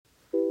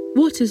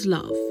What is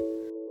love?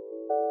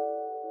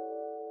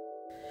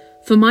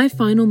 For my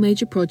final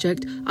major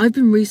project, I've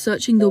been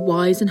researching the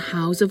whys and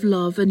hows of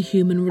love and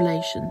human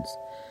relations.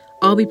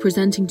 I'll be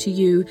presenting to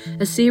you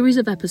a series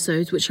of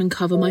episodes which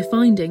uncover my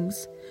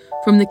findings,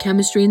 from the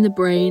chemistry in the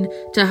brain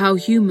to how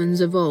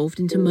humans evolved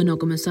into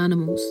monogamous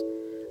animals,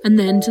 and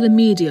then to the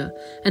media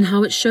and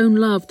how it's shown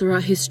love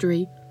throughout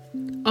history.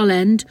 I'll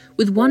end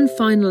with one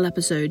final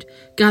episode,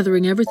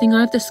 gathering everything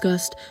I've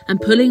discussed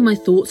and pulling my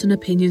thoughts and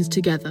opinions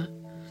together.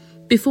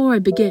 Before I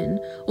begin,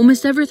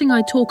 almost everything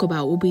I talk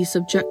about will be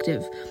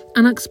subjective,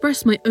 and I'll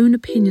express my own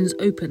opinions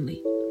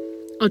openly.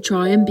 I'll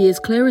try and be as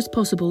clear as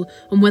possible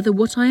on whether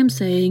what I am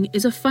saying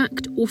is a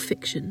fact or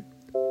fiction.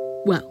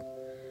 Well,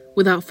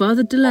 without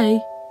further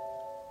delay,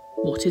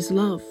 what is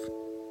love?